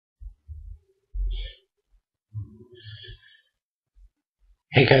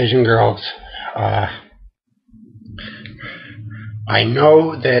Hey guys and girls, uh, I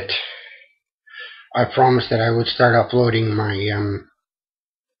know that I promised that I would start uploading my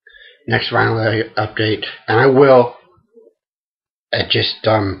next final update, and I will. It just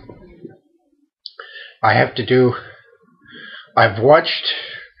I have to do. I've watched.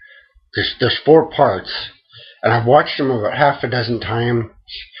 There's 4 parts, and I've watched them about half a dozen times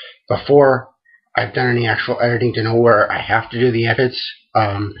before I've done any actual editing to know where I have to do the edits.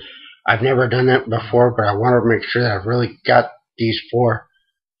 I've never done that before, but I want to make sure that I've really got these 4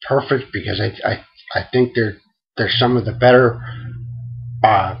 perfect, because I think they're some of the better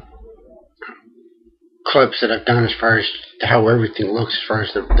clips that I've done as far as how everything looks, as far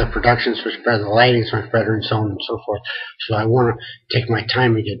as the production's much better, the lighting's much better, and so on and so forth. So I want to take my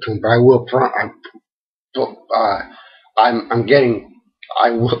time and get to them, but I will. I'm getting. I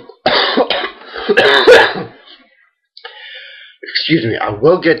will. Excuse me. I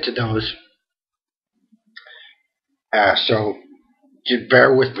will get to those. So just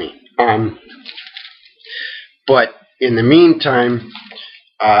bear with me. But in the meantime,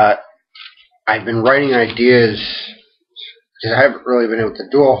 I've been writing ideas because I haven't really been able to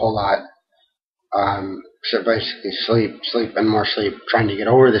do a whole lot. So basically, sleep, and more sleep, trying to get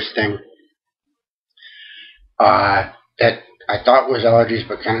over this thing that I thought was allergies,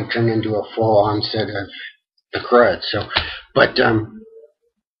 but kind of turned into a full onset of the crud. So, but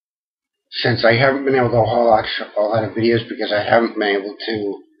since I haven't been able to watch a lot of videos because I haven't been able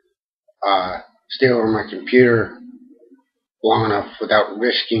to stay over my computer long enough without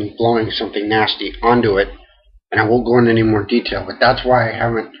risking blowing something nasty onto it, and I won't go into any more detail, but that's why I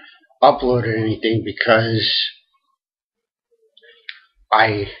haven't uploaded anything, because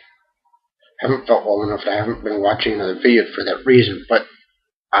I haven't felt well enough. I haven't been watching another video for that reason. But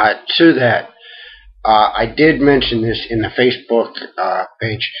to that, I did mention this in the Facebook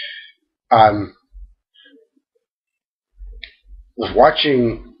page. Was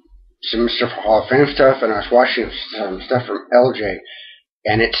watching some stuff from Hall of Fame stuff, and I was watching some stuff from LJ,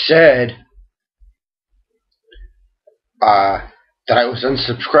 and it said that I was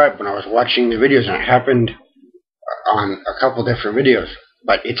unsubscribed when I was watching the videos, and it happened on a couple different videos.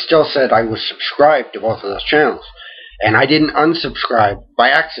 But it still said I was subscribed to both of those channels, and I didn't unsubscribe by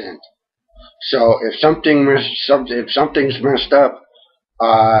accident. So if something's messed up,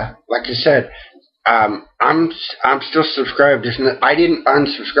 like I said, I'm still subscribed. I didn't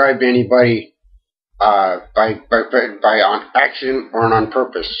unsubscribe to anybody by on accident or on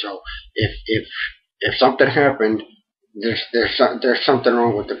purpose. So if something happened, there's something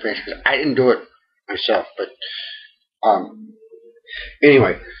wrong with the page, because I didn't do it myself. But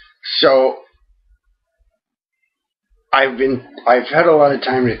anyway, so I've had a lot of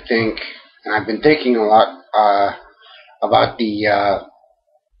time to think, and I've been thinking a lot about the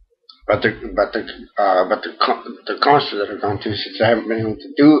concerts that I've gone to, since I haven't been able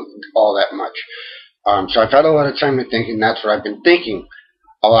to do all that much. So I've had a lot of time to think, and that's what I've been thinking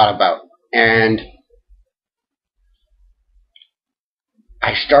a lot about. And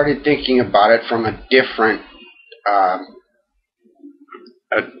I started thinking about it from a different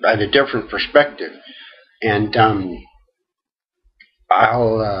at a different perspective, and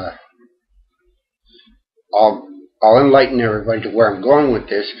I'll enlighten everybody to where I'm going with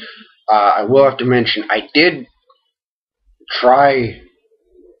this. I will have to mention I did try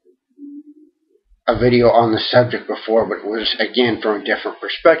a video on the subject before, but it was again from a different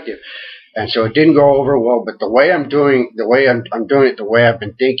perspective, and so it didn't go over well. But the way I'm doing it, the way I've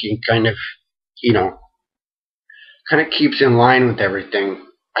been thinking, kind of keeps in line with everything,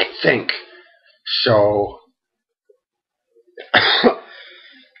 I think. So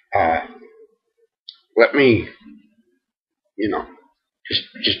let me,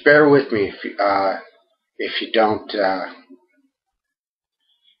 just bear with me if you don't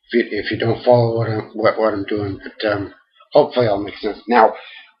if you don't follow what I'm doing. But hopefully I'll make sense. Now,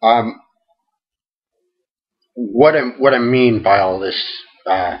 what I mean by all this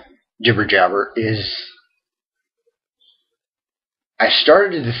jibber jabber is, I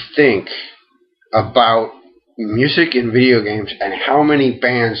started to think about music and video games and how many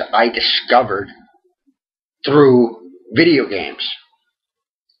bands I discovered through video games.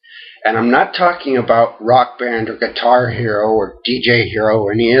 And I'm not talking about Rock Band or Guitar Hero or DJ Hero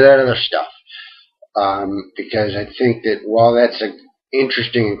or any of that other stuff, because I think that while that's an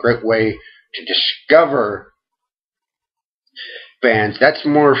interesting and great way to discover bands, that's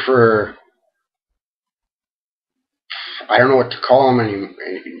more for, I don't know what to call them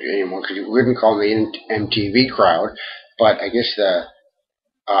anymore, because you wouldn't call them the MTV crowd, but I guess the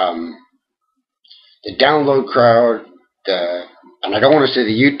download crowd, the and I don't want to say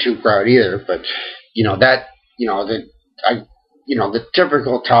the YouTube crowd either, but that the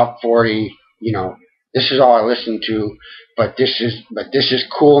typical top 40. This is all I listen to, but this is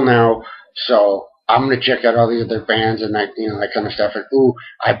cool now. So I'm gonna check out all the other bands and that kind of stuff. And ooh,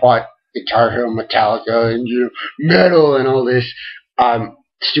 I bought Guitar Hero, Metallica, and metal and all this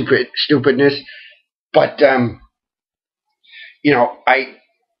stupidness. But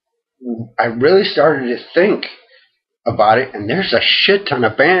I really started to think about it, and there's a shit ton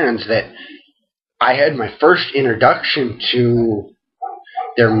of bands that I had my first introduction to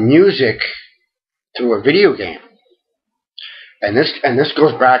their music through a video game, and this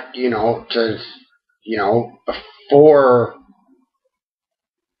goes back, to before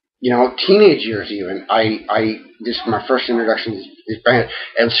teenage years even. This is my first introduction to this band,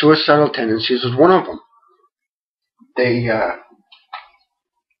 and Suicidal Tendencies was one of them. They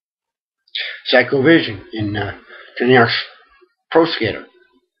Psychovision in Tony Hawk's Pro Skater.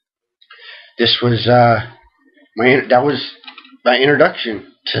 This was that was my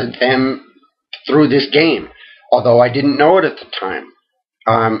introduction to them through this game, although I didn't know it at the time.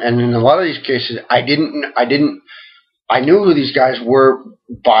 And in a lot of these cases, I knew who these guys were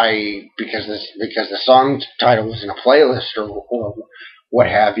because the song title was in a playlist or what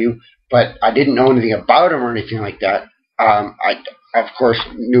have you, but I didn't know anything about them or anything like that. I of course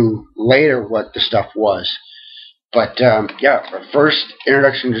knew later what the stuff was, but my first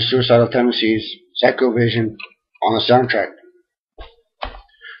introduction to Suicidal Tendencies, Psychovision on the soundtrack.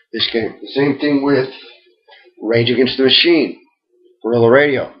 This game. The same thing with Rage Against the Machine, Guerrilla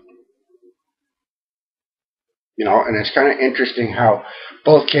Radio. And it's kind of interesting how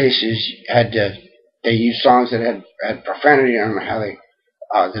both cases they used songs that had profanity on them, how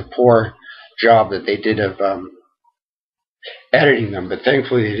the poor job that they did of editing them, but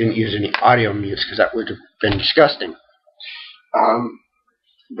thankfully they didn't use any audio mutes because that would have been disgusting.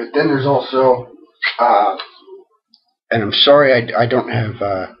 But then there's also, and I'm sorry I don't have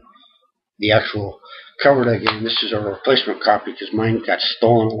the actual cover of that game. This is a replacement copy because mine got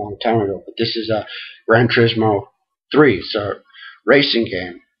stolen a long time ago. But this is Gran Turismo 3. It's a racing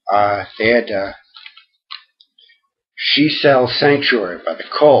game. They had She Sells Sanctuary by The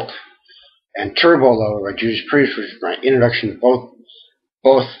Cult and Turbo Lover by Judas Priest, which was my introduction to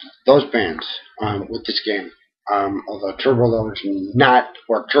both those bands with this game. Although Turbo Lover is not,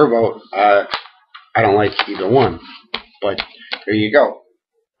 or Turbo, I don't like either one. But there you go.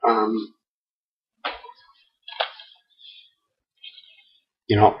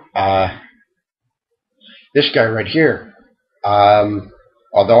 This guy right here,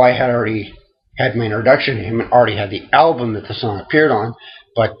 although I had already had my introduction to him and already had the album that the song appeared on,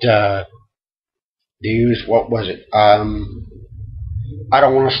 but they used, what was it? I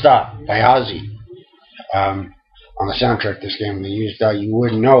Don't Want to Stop by Ozzy on the soundtrack of this game. They used You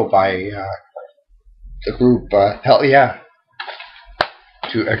Wouldn't Know by the group Hell Yeah.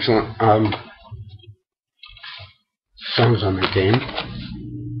 Two excellent songs on the game.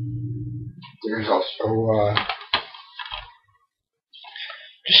 There's also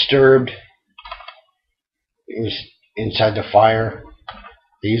Disturbed. It was Inside the Fire.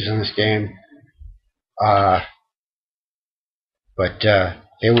 They used in this game. But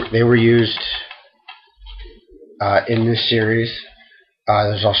they were used in this series.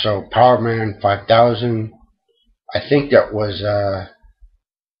 There's also Powerman 5000. I think that was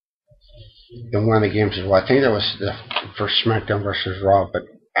in one of the games as well. I think that was the first SmackDown vs. Raw, but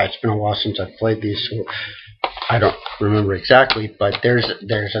it's been a while since I've played these, so I don't remember exactly. But there's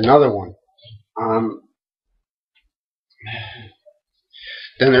another one.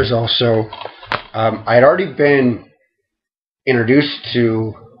 Then there's also I had already been introduced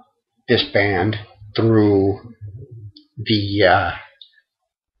to this band through the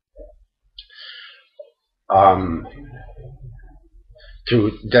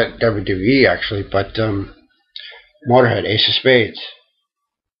through WWE actually, but Motorhead, Ace of Spades.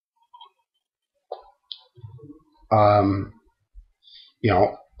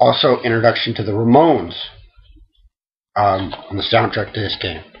 Also introduction to the Ramones on the soundtrack to this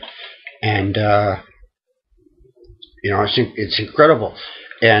game, and it's incredible.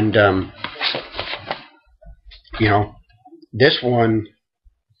 And this one,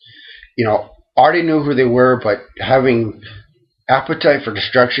 already knew who they were, but having Appetite for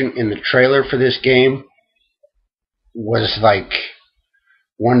Destruction in the trailer for this game was like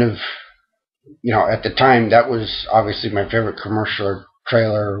one of, at the time, that was obviously my favorite commercial or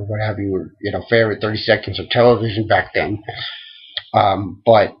trailer or what have you, favorite 30 seconds of television back then.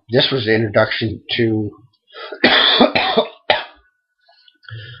 But this was the introduction to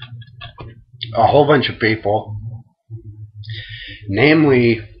a whole bunch of people.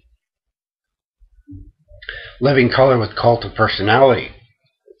 namely Living Color with Cult of Personality,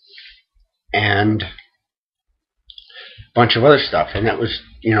 and a bunch of other stuff, and that was,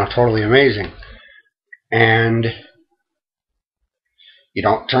 totally amazing. And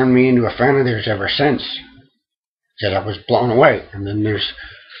turned me into a fan of theirs ever since. That I was blown away. And then there's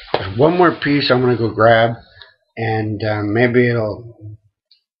one more piece I'm going to go grab, and maybe it'll,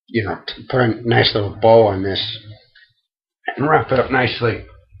 put a nice little bow on this and wrap it up nicely.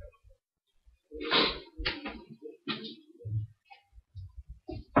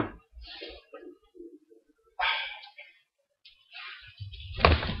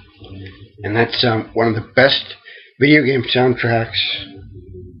 And that's one of the best video game soundtracks,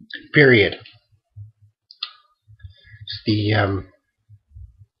 period. It's the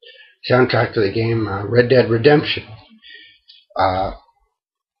soundtrack to the game Red Dead Redemption.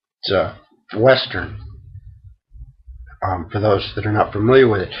 It's a Western, for those that are not familiar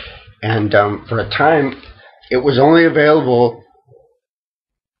with it. And for a time, it was only available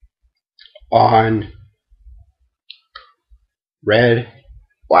on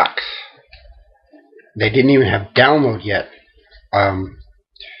Redbox. They didn't even have download yet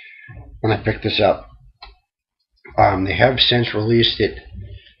when I picked this up. They have since released it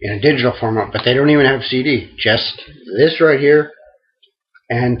in a digital format, but they don't even have CD. Just this right here,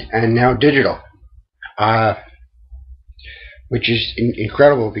 and now digital, which is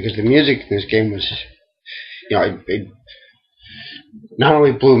incredible, because the music in this game was, it not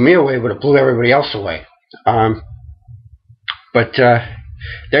only blew me away, but it blew everybody else away. But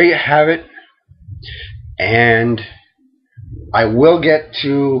there you have it. And I will get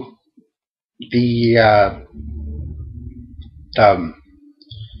to the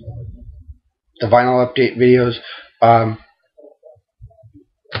vinyl update videos. There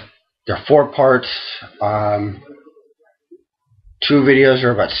are 4 parts. 2 videos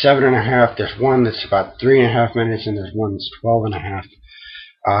are about 7.5. There's one that's about 3.5 minutes, and there's one that's 12.5.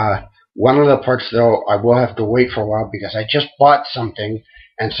 One of the parts, though, I will have to wait for a while, because I just bought something,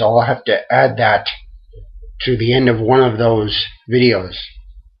 and so I'll have to add that to the end of one of those videos.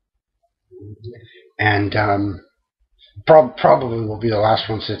 And probably will be the last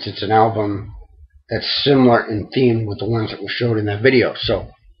one, since it's an album that's similar in theme with the ones that were showed in that video. So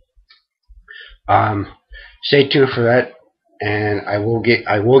stay tuned for that, and I will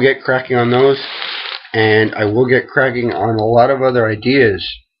get cracking on those, and I will get cracking on a lot of other ideas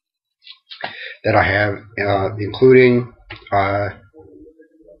that I have, including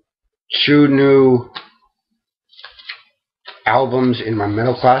 2 new albums in my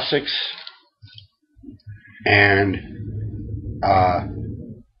Metal Classics, and a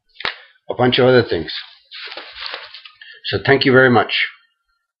bunch of other things. So thank you very much.